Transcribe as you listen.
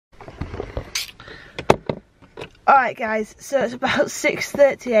Alright guys, so it's about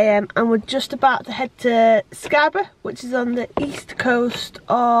 6:30 AM and we're just about to head to Scarborough, which is on the east coast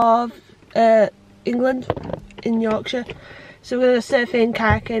of England, in Yorkshire. So we're going to surfing,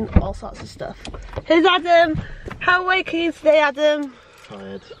 kayaking, all sorts of stuff. Here's Adam. How awake are you today, Adam?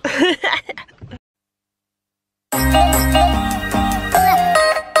 Tired.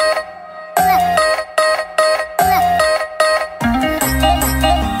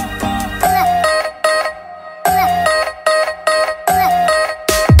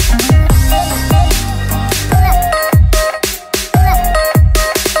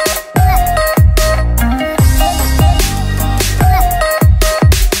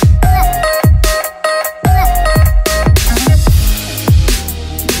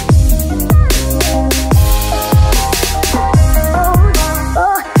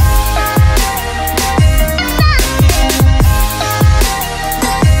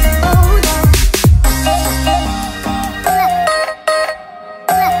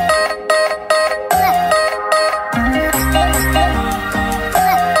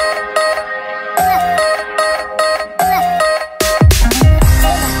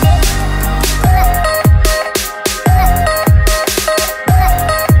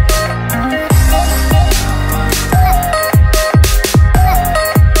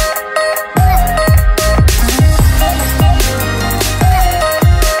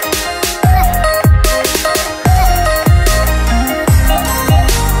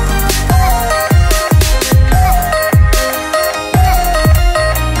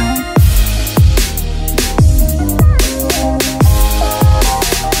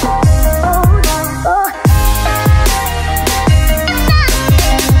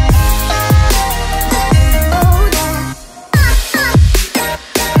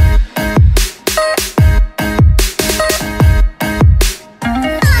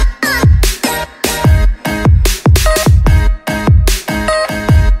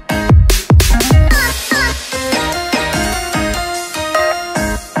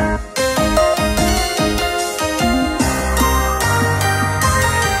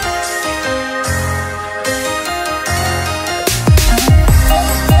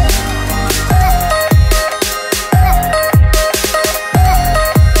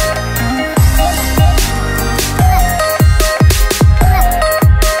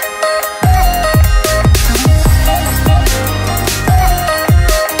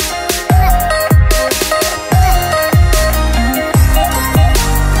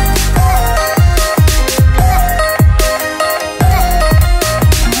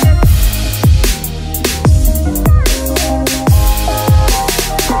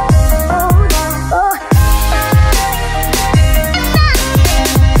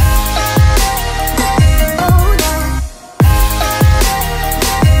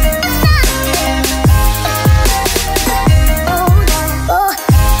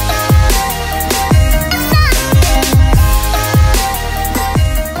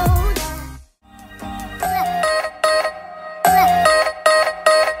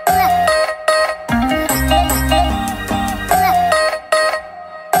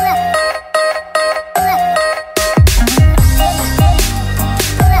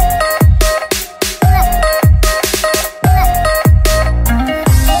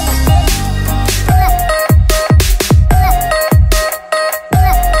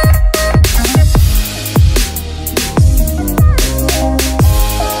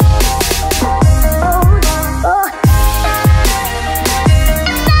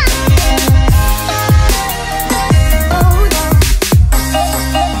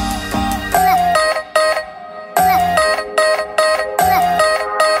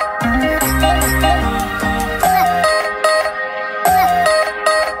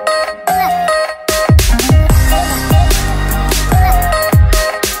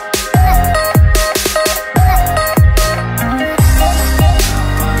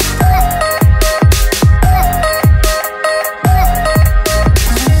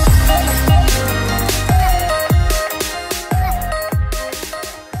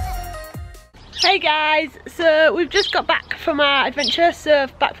 Hey guys, so we've just got back from our adventure, so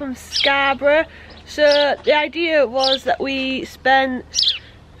back from Scarborough. So the idea was that we spent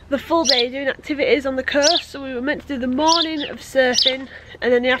the full day doing activities on the coast. So we were meant to do the morning of surfing,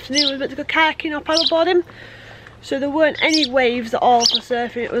 and then the afternoon we were meant to go kayaking or paddleboarding. So there weren't any waves at all for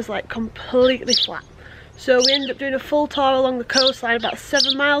surfing, it was like completely flat. So we ended up doing a full tour along the coastline, about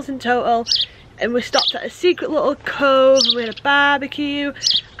 7 miles in total. And we stopped at a secret little cove and we had a barbecue.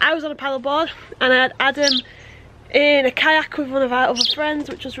 I was on a paddleboard and I had Adam in a kayak with one of our other friends,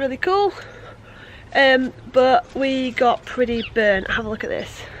 which was really cool. But we got pretty burnt. Have a look at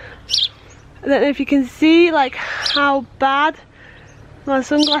this. I don't know if you can see like how bad my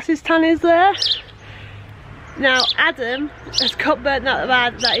sunglasses tan is there. Now Adam has got burnt out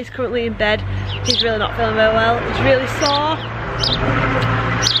bad that he's currently in bed. He's really not feeling very well. He's really sore.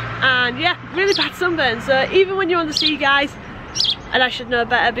 And yeah, really bad sunburn. So even when you're on the sea, guys, and I should know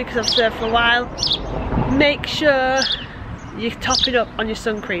better because I've surfed for a while, make sure you're topping up on your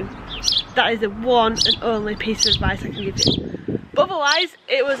sun cream. That is the one and only piece of advice I can give you. But otherwise,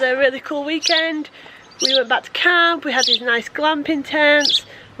 it was a really cool weekend. We went back to camp, we had these nice glamping tents,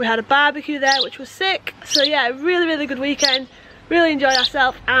 we had a barbecue there which was sick. So yeah, a really good weekend. Really enjoyed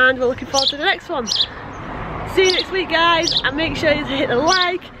ourselves and we're looking forward to the next one. See you next week, guys, and make sure you hit the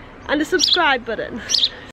like and the subscribe button.